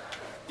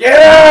 Get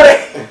out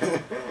of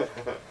here!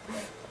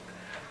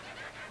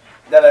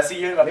 Now that I see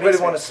you in my Anybody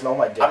basement, want to smell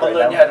my dick I'm gonna right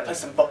learn you how now? to play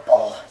some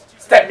football.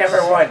 Step number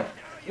 1.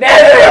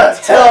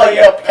 Never Tell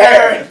your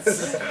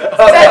parents. Step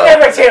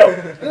number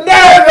 2.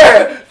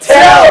 Never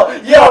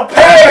tell your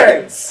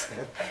parents!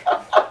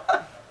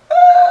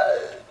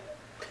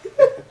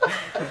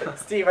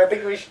 Steve, I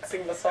think we should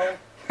sing the song.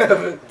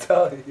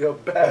 Tell your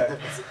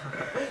parents.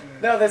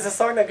 No, there's a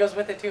song that goes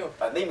with it too.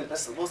 My name is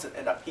Mr. Wilson,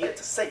 and I'm here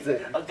to say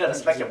I'm gonna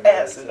smack your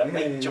ass and I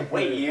make your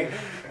way.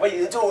 What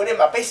you doing in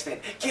my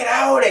basement? Get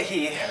out of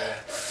here!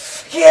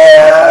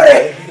 Get out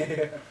of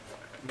here!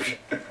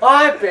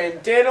 I've been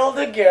diddled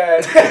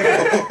again.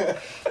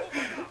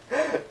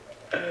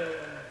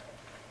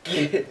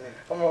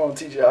 I'm gonna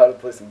teach you how to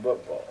play some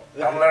football.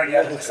 I'm learning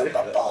how to play some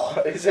football.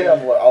 You say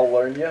I'll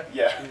learn you?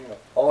 Yeah.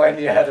 I'll learn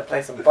you how to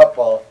play some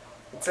football,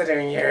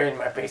 considering you're in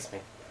my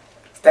basement.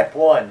 Step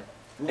 1,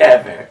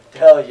 never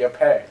tell your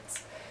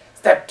parents.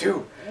 Step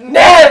 2,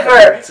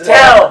 never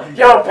tell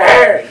your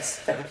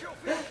parents.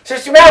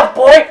 Shut your mouth,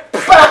 boy.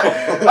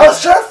 I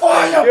was trying to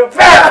fire you! You're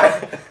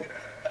back.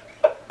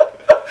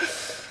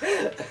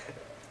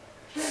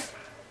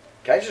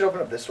 Can I just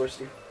open up this door,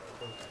 Steve?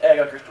 Hey, I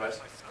got Chris twice.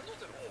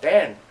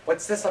 Dan,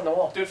 what's this on the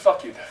wall? Dude,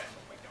 fuck you.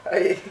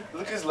 I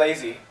Luke is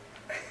lazy.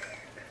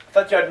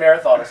 Thought you had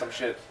marathon or some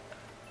shit.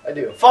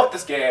 do. Fuck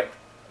this game.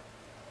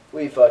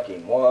 We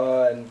fucking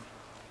won.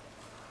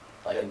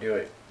 I can do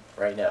it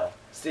right now.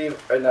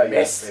 Steve, no, you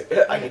Miss.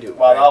 I can do it.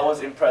 Wow, right that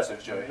was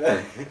impressive, Joey.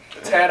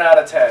 10 out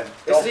of 10.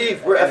 Hey,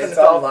 Steve, we're And effing it's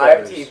on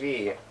live Falcons.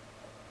 TV.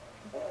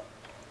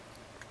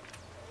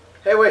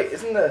 Hey, wait,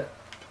 isn't the...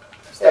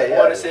 Step Yeah,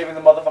 1 yeah. is saving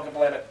the motherfucking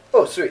planet.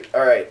 Oh, sweet.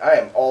 Alright, I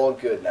am all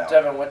good now.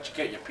 Devin, what'd you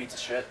get, you piece of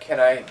shit? Can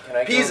I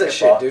go Piece get of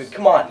shit, box? dude.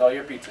 Come on. No,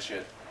 you're a piece of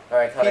shit.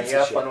 Alright, Connor, Pizza you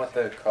have shit. fun with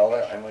the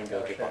crawler. I'm gonna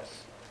go get box.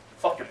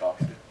 Fuck your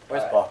box, dude.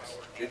 Where's Alright. box?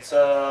 It's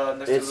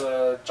next It's, to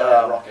the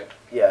giant rocket.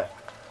 Yeah.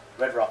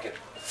 Red rocket.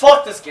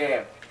 Fuck this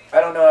game! I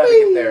don't know how to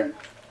get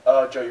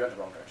there. Joe, you're in the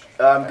wrong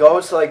direction. Go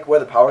to, like, where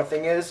the power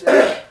thing is.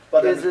 But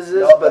but then-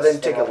 but that's then the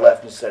take a wrong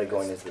left instead of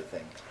going into the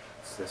thing.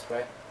 It's this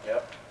way.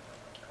 Yep.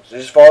 So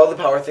just follow the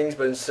power things,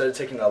 but instead of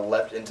taking a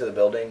left into the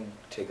building,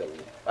 take a...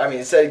 I mean,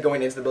 instead of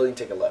going into the building,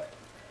 take a left.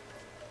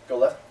 Go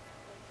left.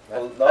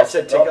 Left. No, I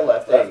said take a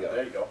left. There you go.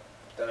 There you go.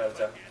 10 out of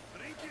 10.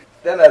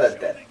 Then out of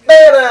 10.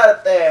 10 out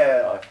of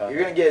 10! Oh, I found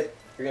You're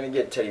gonna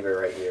get Teddy Bear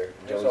right here.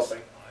 Here's Joey's-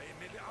 hoping.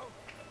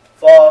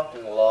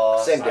 Fucking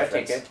lost. Same I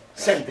difference. take it.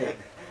 Same thing.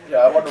 Yeah,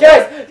 I wonder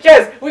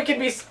Guys, we can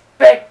be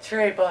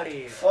spectre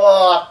buddies.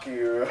 Fuck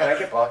you. Can I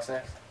get box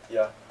next?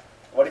 Yeah.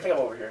 Why do you think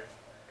I'm over here?